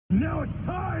Now it's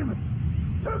time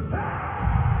to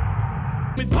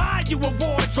pay! Buy you a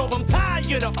wardrobe, I'm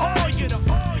tired of all you.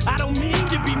 I don't mean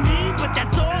to be mean, but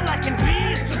that's all I can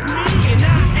be. It's just me, and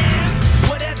I am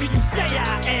whatever you say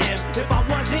I am. If I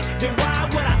wasn't, then why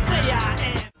would I say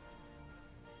I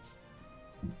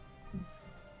am?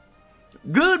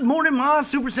 Good morning, my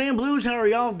Super Saiyan Blues. How are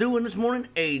y'all doing this morning?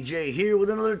 AJ here with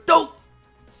another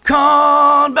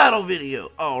Dokkan Battle video.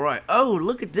 Alright, oh,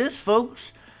 look at this,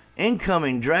 folks.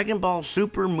 Incoming Dragon Ball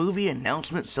Super movie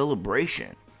announcement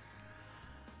celebration.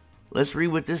 Let's read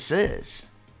what this says.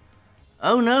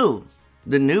 Oh no,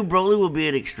 the new Broly will be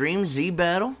at Extreme Z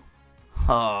Battle.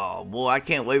 Oh boy, I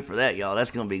can't wait for that, y'all.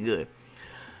 That's gonna be good.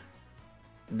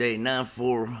 Day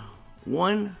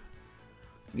 941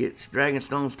 gets Dragon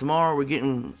Stones tomorrow. We're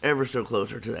getting ever so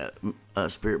closer to that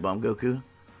Spirit Bomb Goku.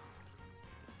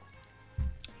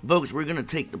 Folks, we're gonna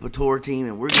take the POTORA team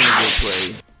and we're gonna go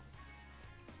play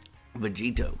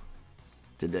Vegito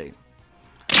today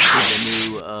with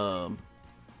the new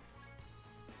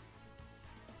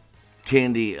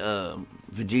candy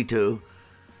Vegito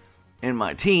and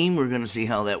my team. We're gonna see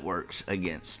how that works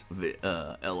against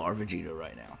LR Vegito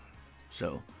right now.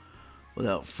 So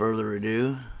without further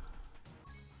ado,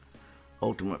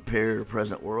 Ultimate Pair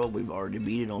Present World, we've already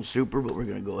beat it on Super, but we're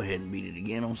gonna go ahead and beat it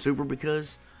again on Super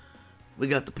because we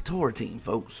got the POTORA team,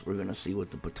 folks. We're gonna see what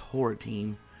the POTORA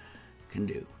team can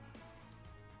do.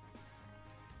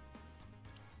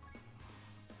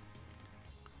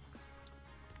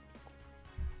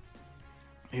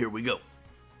 Here we go.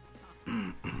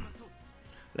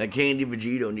 That Candy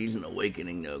Vegito needs an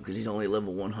awakening, though, because he's only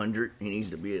level 100. He needs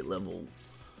to be at level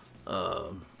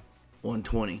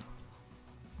 120.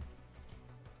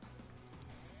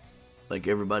 Like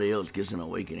everybody else gets an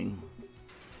awakening.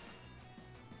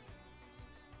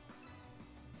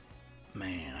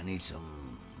 Man, I need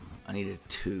a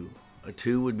 2. A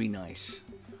 2 would be nice.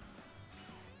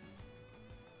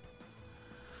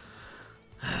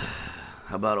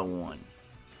 How about a 1?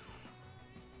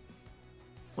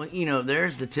 Well, you know,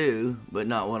 there's the 2, but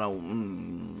not what I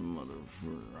want.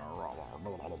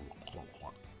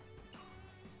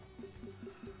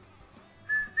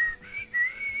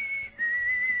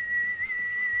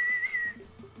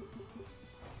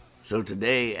 So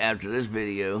today, after this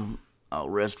video, I'll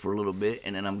rest for a little bit,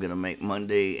 and then I'm going to make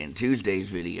Monday and Tuesday's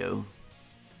video.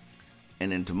 And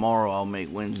then tomorrow I'll make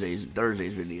Wednesday's and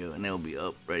Thursday's video, and they'll be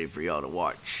up ready for y'all to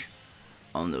watch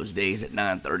on those days at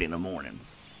 9:30 in the morning.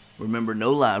 Remember,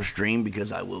 no live stream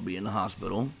because I will be in the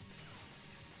hospital.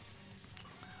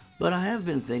 But I have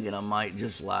been thinking I might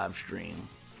just live stream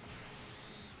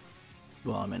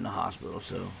while I'm in the hospital,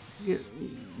 so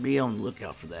be on the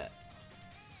lookout for that.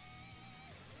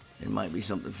 It might be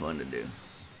something fun to do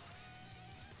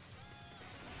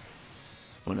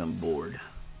when I'm bored.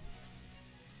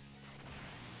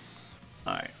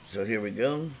 Alright, so here we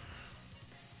go.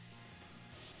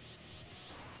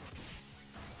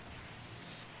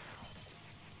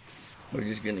 We're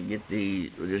just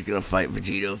gonna fight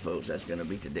Vegito, folks. That's gonna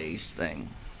be today's thing.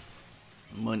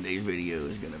 Monday's video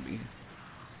is gonna be,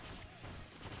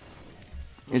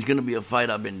 it's gonna be a fight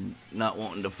I've been not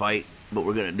wanting to fight, but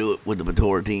we're gonna do it with the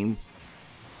POTORA team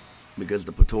because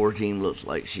the POTORA team looks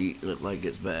like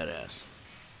it's badass.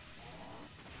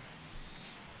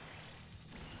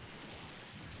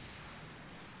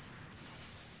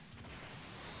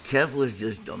 Kefla's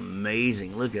just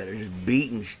amazing. Look at her, just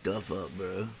beating stuff up,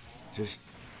 bro. Just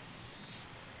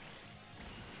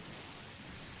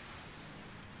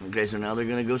okay, so now they're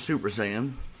gonna go Super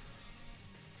Saiyan.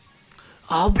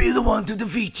 I'll be the one to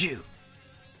defeat you.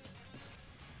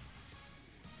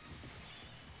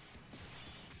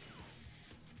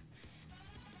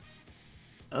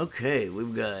 Okay,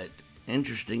 we've got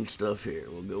interesting stuff here.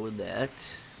 We'll go with that.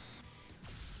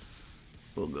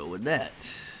 We'll go with that.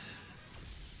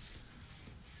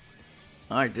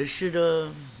 Alright, this should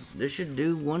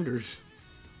do wonders.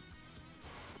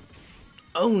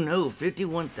 Oh no,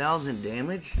 51,000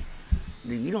 damage?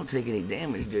 Dude, you don't take any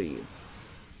damage, do you?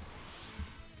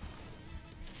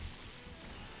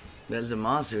 That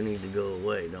Zamasu needs to go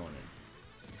away, don't it?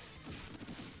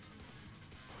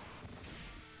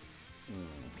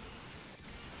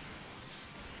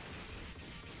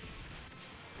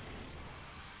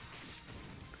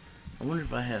 I wonder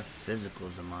if I have physical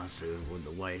Zamasu with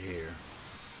the white hair.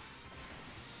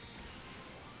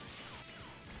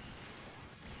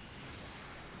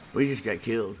 We just got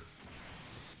killed.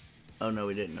 Oh no,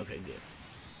 we didn't. Okay, good.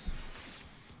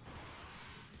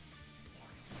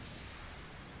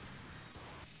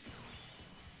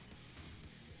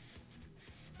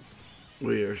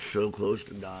 We are so close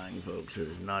to dying, folks. It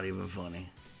is not even funny.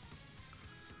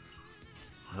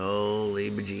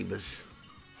 Holy bejeebus.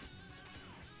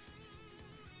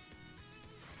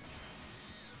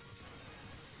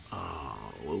 Oh,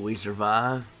 will we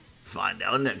survive? Find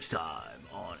out next time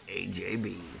on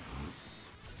AJB.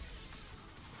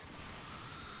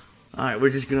 Alright, we're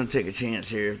just gonna take a chance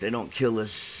here. If they don't kill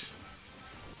us,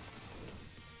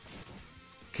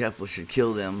 Kefla should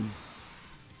kill them.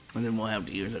 And then we'll have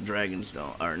to use a Dragon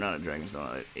Stone, or not a Dragon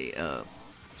Stone, a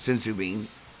Sensu Bean.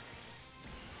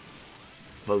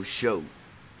 For show.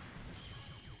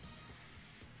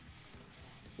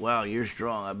 Wow, you're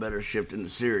strong. I better shift into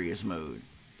serious mode.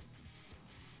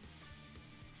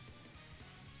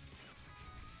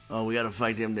 Oh, we gotta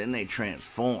fight them, then they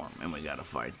transform, and we gotta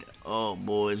fight them. Oh,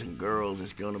 boys and girls,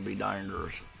 it's gonna be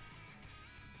dangerous.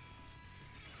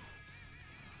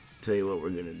 Tell you what we're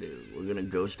gonna do. We're gonna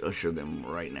Ghost Usher them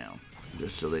right now,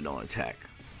 just so they don't attack.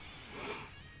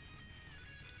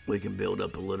 We can build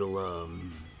up a little,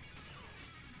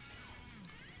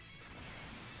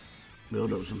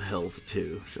 build up some health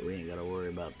too, so we ain't gotta worry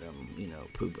about them, you know,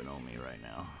 pooping on me right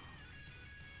now.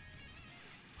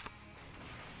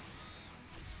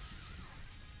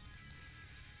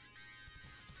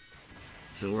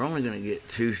 So we're only gonna get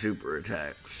 2 super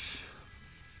attacks.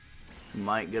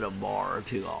 Might get a bar or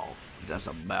 2 off. That's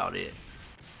about it.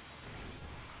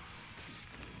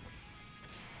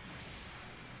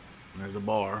 There's a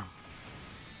bar.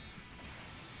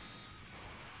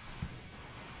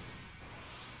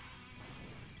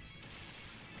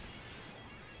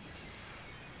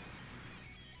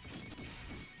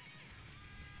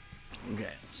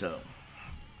 Okay, so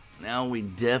now we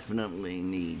definitely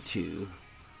need to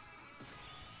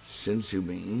Sensu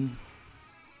Bean.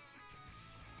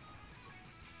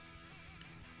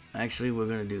 Actually, we're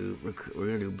gonna do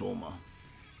Bulma.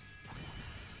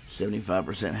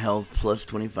 75% health plus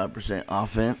 25%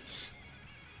 offense.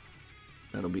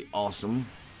 That'll be awesome.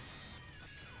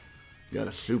 Got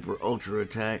a super ultra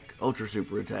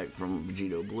super attack from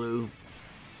Vegito Blue.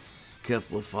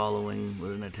 Kefla following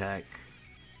with an attack.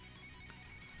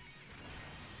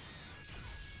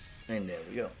 And there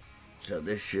we go. So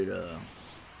this should,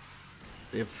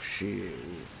 if she...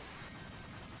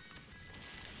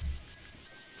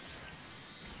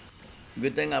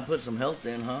 Good thing I put some health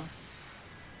in, huh?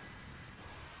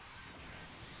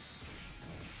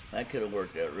 That could have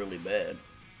worked out really bad.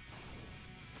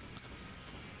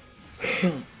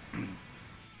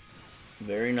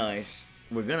 Very nice.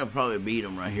 We're gonna probably beat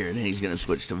him right here, and then he's gonna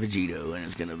switch to Vegito, and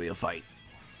it's gonna be a fight.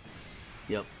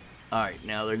 Yep. Alright,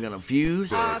 now they're gonna fuse.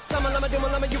 Vegito,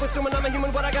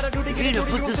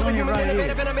 put this on your right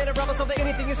ear.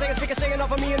 Anything you say is ricocheting off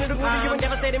of me and it'll glue to you and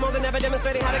devastating more than ever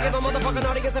demonstrating how to give a motherfucking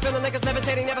audience a feeling like it's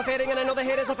levitating, never fading. And I know the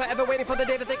haters are forever waiting for the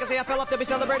day that they can say I fell off to be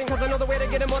celebrating, cause I know the way to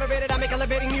get it motivated. I make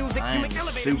elevating music. I am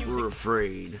super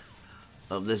afraid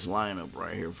of this lineup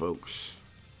right here, folks.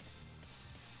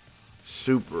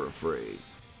 Super afraid.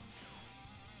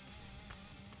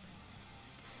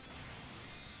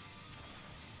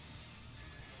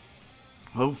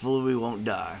 Hopefully we won't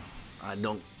die. I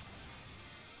don't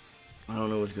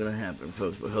know what's gonna happen,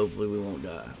 folks, but hopefully we won't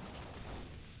die.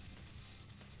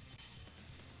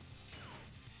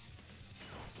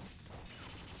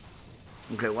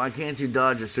 Okay, why can't you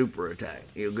dodge a super attack?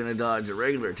 You're gonna dodge a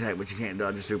regular attack, but you can't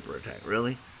dodge a super attack.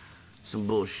 Really? Some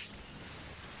bullshit.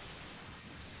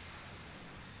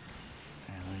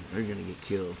 We're gonna get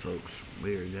killed, folks.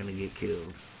 We are gonna get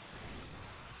killed.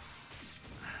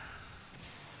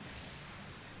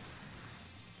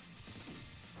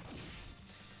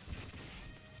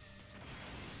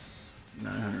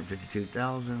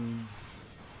 $952,000.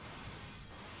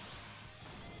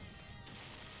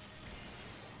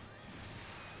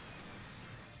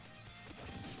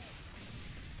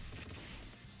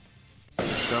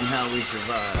 Somehow we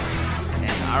survived,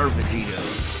 and our Vegito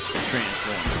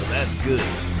transformed, so that's good.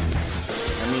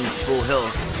 That means full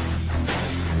health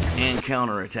and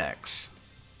counterattacks.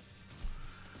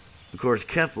 Of course,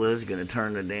 Kefla is gonna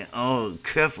turn the damn... Oh,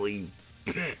 Kefla, you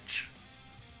bitch.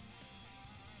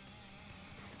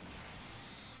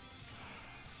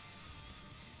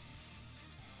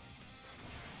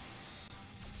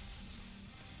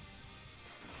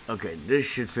 Okay, this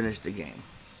should finish the game.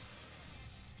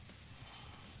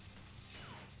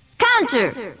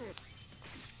 Counter!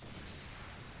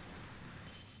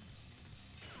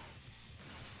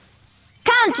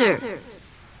 Counter!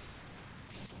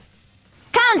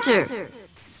 Counter!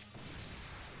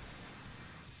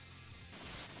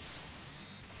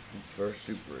 First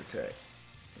super attack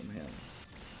from him.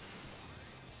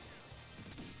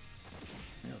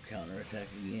 Now counterattack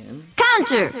again.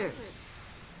 Counter!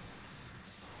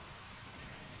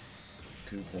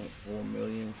 2.4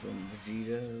 million from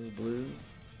Vegito Blue.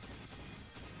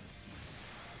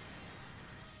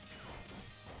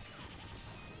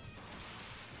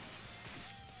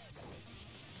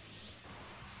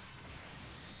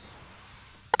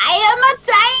 I am a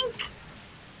tank!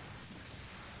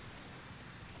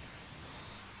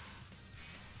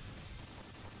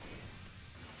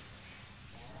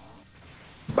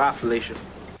 Bye, Felicia.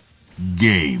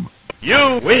 Game.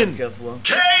 You win. KO!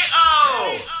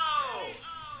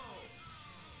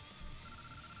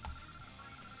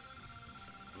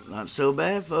 Not so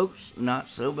bad, folks. Not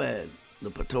so bad. The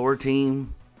POTORA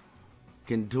team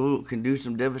can do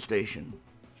some devastation.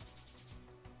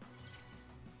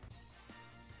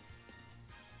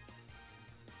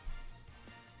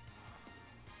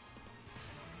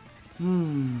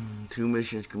 Two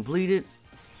missions completed.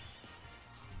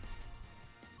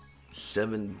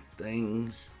 7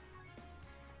 things.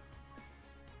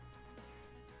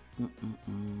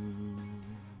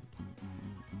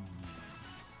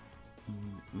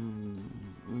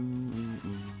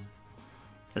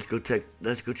 Let's go check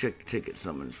the ticket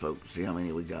summons, folks. See how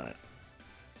many we got.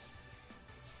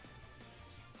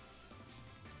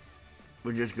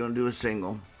 We're just gonna do a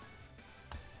single.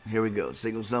 Here we go.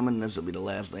 Single summon. This will be the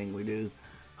last thing we do.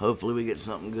 Hopefully we get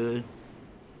something good.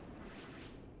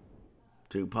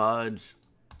 2 pods.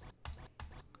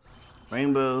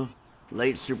 Rainbow.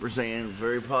 Late Super Saiyan.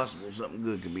 Very possible something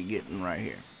good could be getting right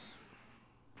here.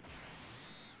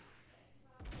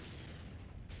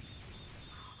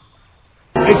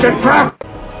 It's a trap! Oh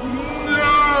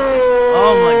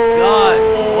my god.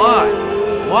 Why?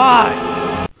 Why?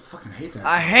 I fucking hate that.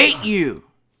 I hate you.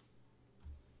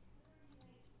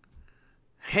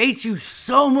 Hate you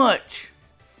so much.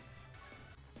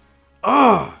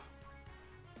 Ugh.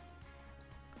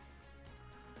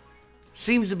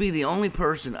 Seems to be the only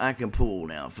person I can pull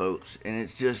now, folks. And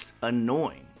it's just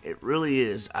annoying. It really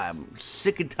is. I'm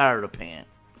sick and tired of Pan.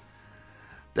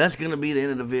 That's going to be the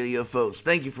end of the video, folks.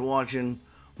 Thank you for watching.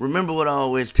 Remember what I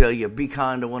always tell you. Be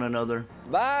kind to one another.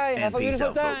 Bye. And Have a peace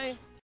beautiful out, time. folks.